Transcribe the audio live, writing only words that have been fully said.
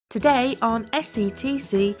Today on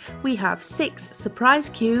SETC we have 6 surprise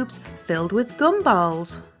cubes filled with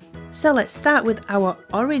gumballs. So let's start with our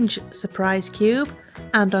orange surprise cube,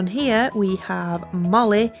 and on here we have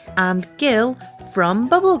Molly and Gil from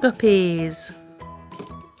Bubble Guppies.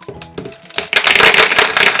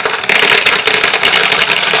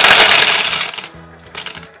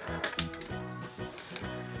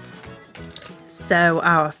 So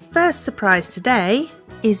our first surprise today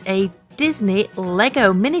is a Disney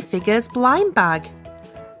Lego minifigures blind bag.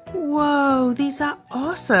 Whoa, these are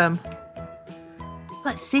awesome.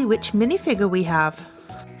 Let's see which minifigure we have.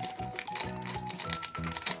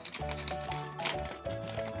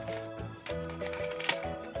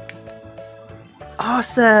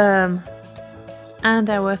 Awesome! And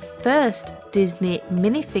our first Disney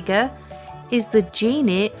minifigure is the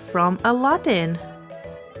genie from Aladdin.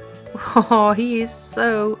 Oh, he is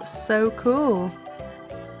so cool.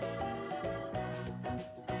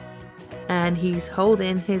 And he's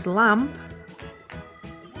holding his lamp.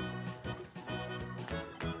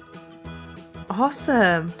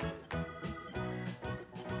 Awesome.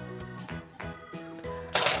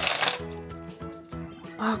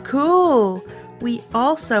 Oh, cool. We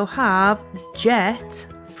also have Jet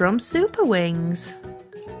from Super Wings.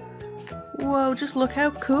 Whoa, just look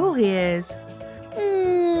how cool he is.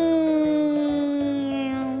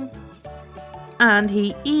 And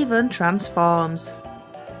he even transforms.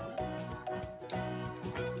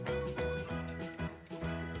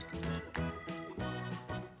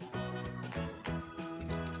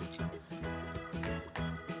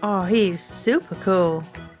 Oh, he is super cool.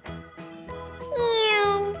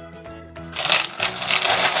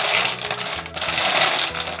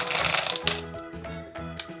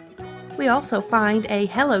 We also find a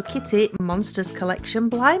Hello Kitty Monsters Collection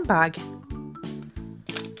blind bag.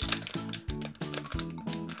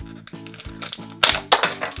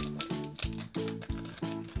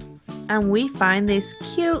 And we find this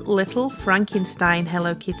cute little Frankenstein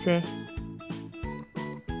Hello Kitty.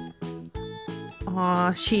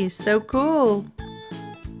 Aw, she is so cool.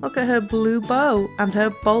 Look at her blue bow and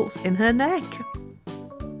her bolts in her neck.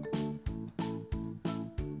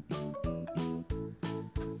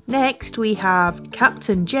 Next we have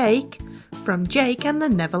Captain Jake from Jake and the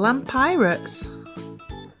Neverland Pirates.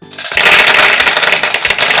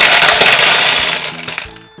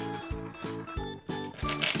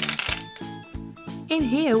 In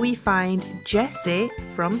here we find Jessie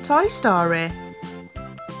from Toy Story.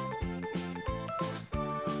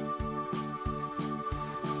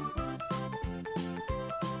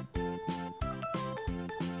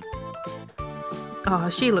 Oh,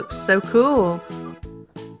 she looks so cool.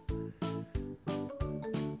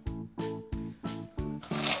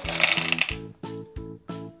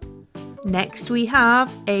 Next we have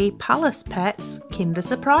a Palace Pets Kinder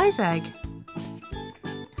Surprise egg.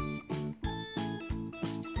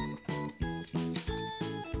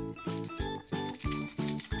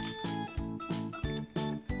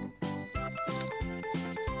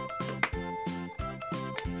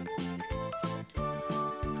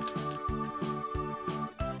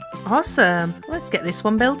 Awesome, let's get this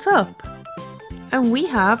one built up. And we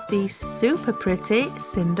have the super pretty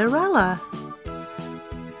Cinderella.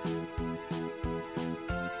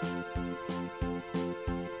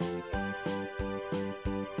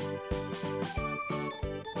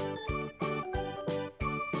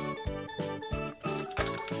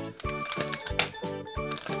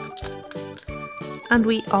 And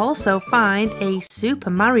we also find a Super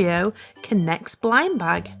Mario Connects blind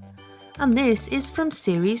bag. And this is from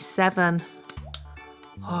Series 7.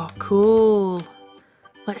 Oh, cool.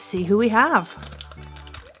 Let's see who we have.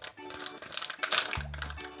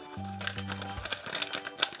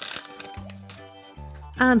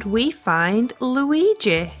 And we find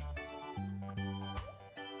Luigi.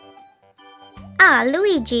 Ah,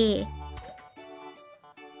 Luigi.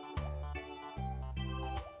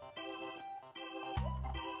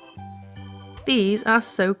 These are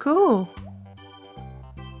so cool.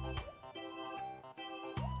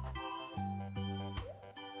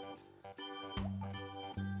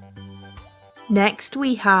 Next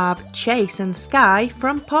we have Chase and Sky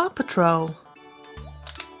from Paw Patrol.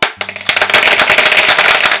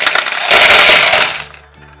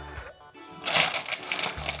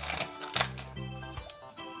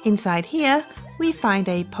 Inside here we find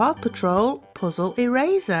a Paw Patrol puzzle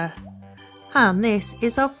eraser. And this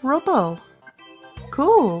is of rubble.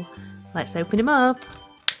 Cool. Let's open him up.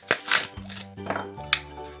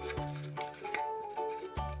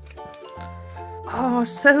 Oh,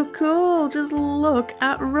 so cool. Just look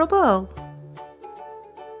at rubble.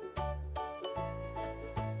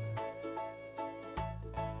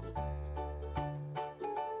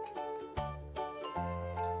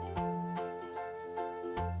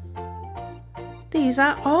 These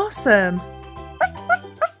are awesome!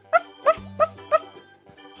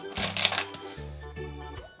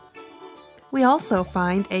 We also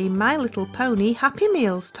find a My Little Pony Happy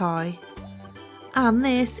Meals toy. And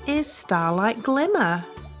this is Starlight Glimmer.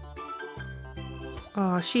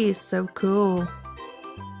 Oh, she is so cool.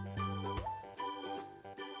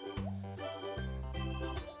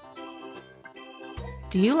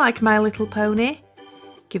 Do you like My Little Pony?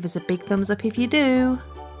 Give us a big thumbs up if you do.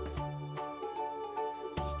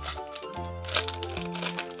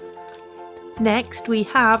 Next we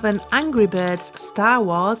have an Angry Birds Star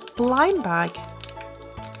Wars blind bag.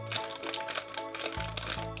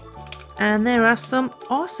 And there are some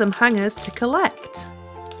awesome hangers to collect.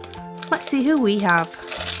 Let's see who we have.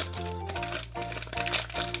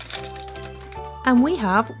 And we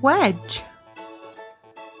have Wedge.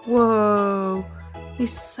 Whoa,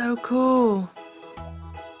 he's so cool.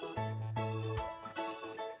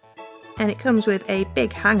 And it comes with a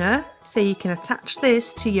big hanger, so you can attach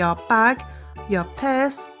this to your bag, your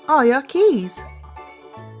purse, or your keys.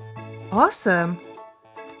 Awesome!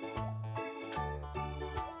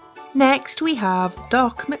 Next we have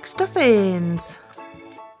Doc McStuffins.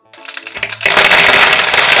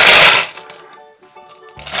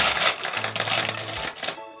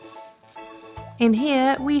 In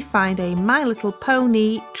here we find a My Little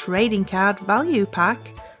Pony trading card value pack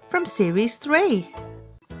from Series 3.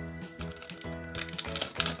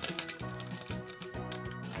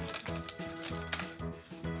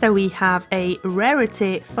 So we have a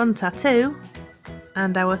Rarity Fun Tattoo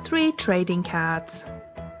and our 3 trading cards.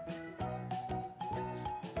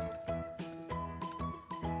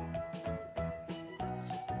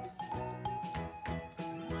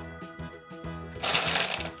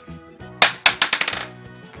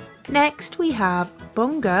 Next we have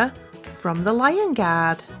Bunga from the Lion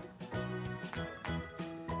Guard.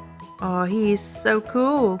 Oh, he is so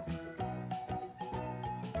cool.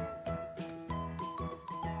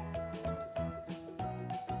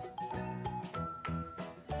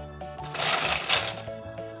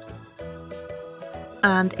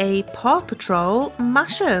 And a Paw Patrol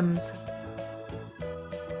Mash'ems.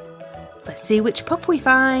 Let's see which pup we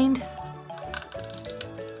find.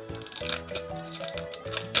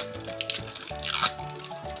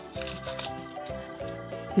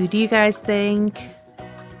 Who do you guys think?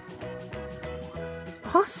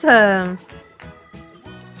 Awesome!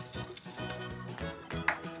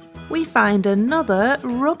 We find another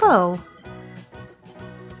Rubble.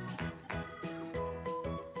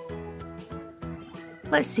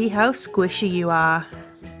 Let's see how squishy you are.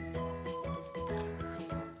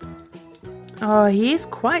 Oh, he is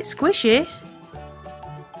quite squishy.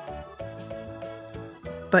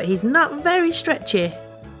 But he's not very stretchy.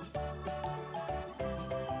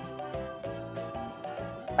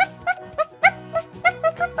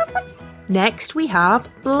 Next we have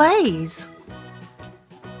Blaze.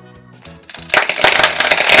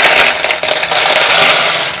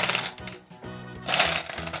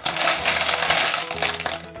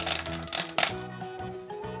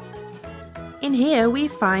 In here we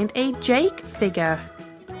find a Jake figure.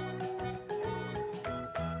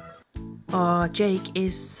 Oh, Jake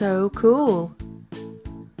is so cool.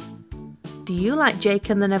 Do you like Jake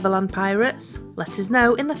and the Neverland Pirates? Let us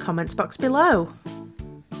know in the comments box below.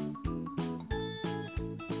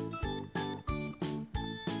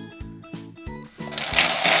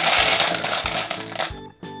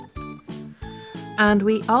 And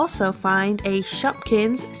we also find a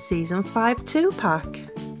Shopkins Season 5 2-pack.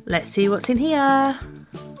 Let's see what's in here.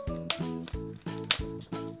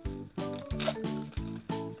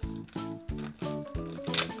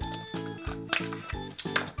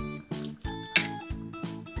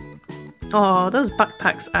 Oh, those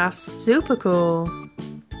backpacks are super cool.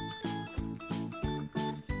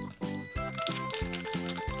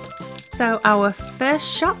 So our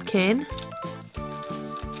first Shopkin.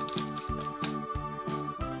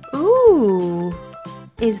 Ooh,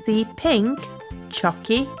 is the pink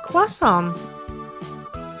Chocky Croissant.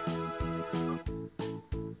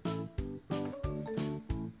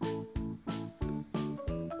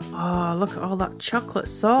 Oh, look at all that chocolate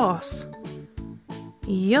sauce.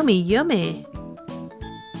 Yummy, yummy.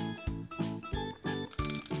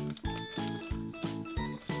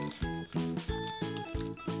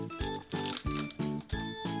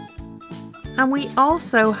 And we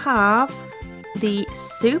also have the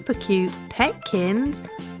super cute Petkins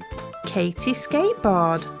Katie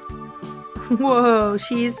skateboard. Whoa,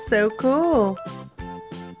 she is so cool.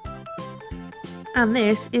 And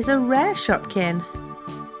this is a rare Shopkin.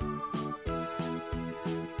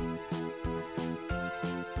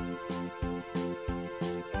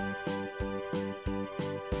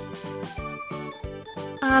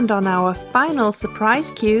 And on our final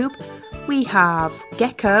surprise cube, we have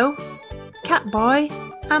Gecko, Catboy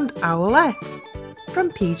and Owlette from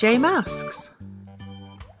PJ Masks.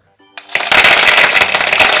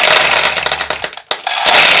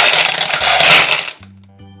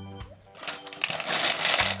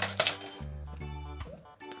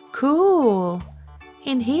 Cool!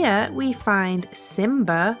 In here we find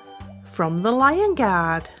Simba from the Lion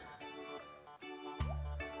Guard.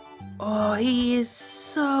 Oh, he is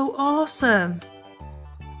so awesome!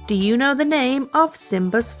 Do you know the name of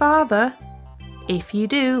Simba's father? If you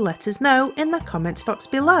do, let us know in the comments box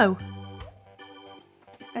below.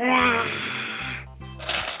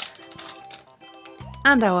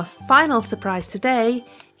 And our final surprise today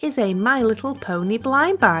is a My Little Pony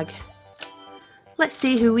blind bag. Let's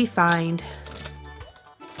see who we find.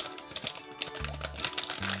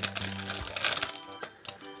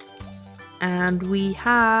 And we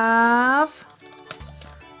have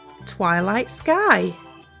Twilight Sky.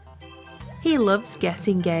 He loves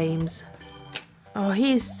guessing games. Oh,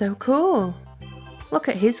 he is so cool. Look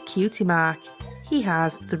at his cutie mark. He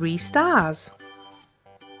has 3 stars.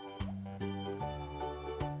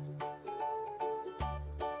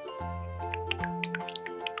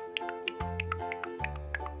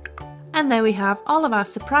 And there we have all of our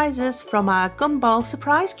surprises from our Gumball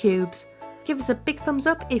surprise cubes. Give us a big thumbs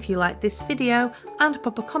up if you liked this video and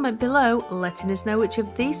pop a comment below letting us know which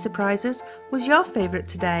of these surprises was your favourite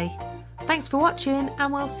today. Thanks for watching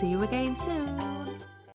and we'll see you again soon.